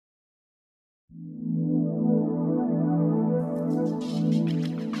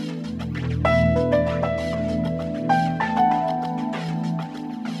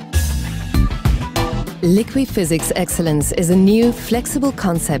Liquid Physics Excellence is a new, flexible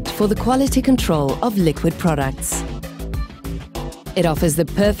concept for the quality control of liquid products. It offers the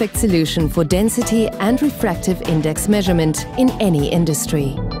perfect solution for density and refractive index measurement in any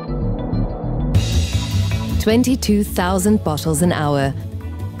industry. 22,000 bottles an hour,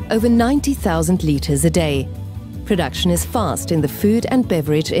 over 90,000 liters a day. Production is fast in the food and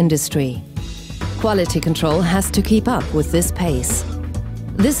beverage industry. Quality control has to keep up with this pace.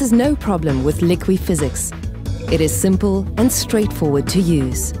 This is no problem with liquid physics. It is simple and straightforward to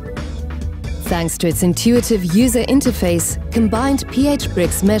use. Thanks to its intuitive user interface, combined pH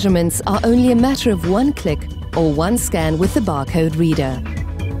bricks measurements are only a matter of one click or one scan with the barcode reader.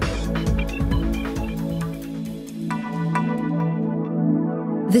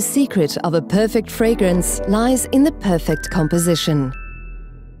 The secret of a perfect fragrance lies in the perfect composition.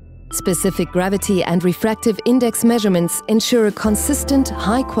 Specific gravity and refractive index measurements ensure a consistent,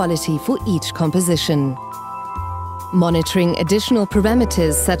 high quality for each composition. Monitoring additional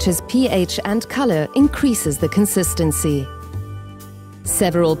parameters such as pH and color increases the consistency.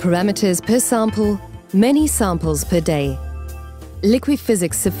 Several parameters per sample, many samples per day. Liquid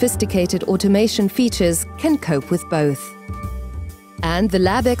Physics' sophisticated automation features can cope with both. And the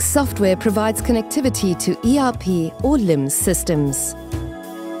LabX software provides connectivity to ERP or LIMS systems.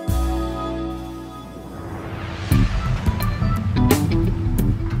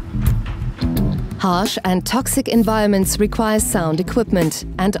 Harsh and toxic environments require sound equipment,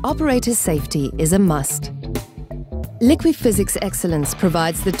 and operator safety is a must. Liquid Physics Excellence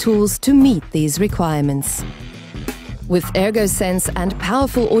provides the tools to meet these requirements. With ErgoSense and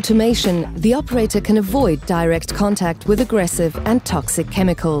powerful automation, the operator can avoid direct contact with aggressive and toxic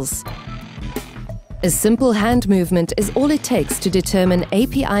chemicals. A simple hand movement is all it takes to determine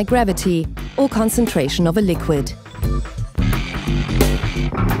API gravity or concentration of a liquid.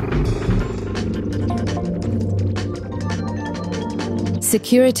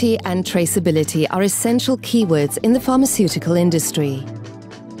 Security and traceability are essential keywords in the pharmaceutical industry.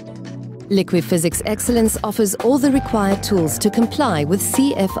 Liquid Physics Excellence offers all the required tools to comply with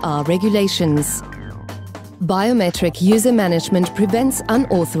CFR regulations. Biometric user management prevents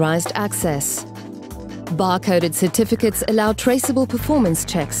unauthorized access. Barcoded certificates allow traceable performance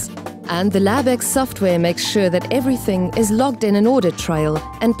checks, and the LabX software makes sure that everything is logged in an audit trail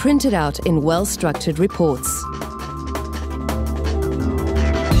and printed out in well-structured reports.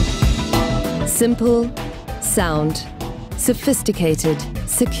 Simple, sound, sophisticated,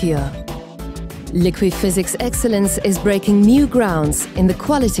 secure. Liquid Physics Excellence is breaking new grounds in the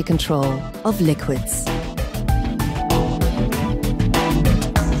quality control of liquids.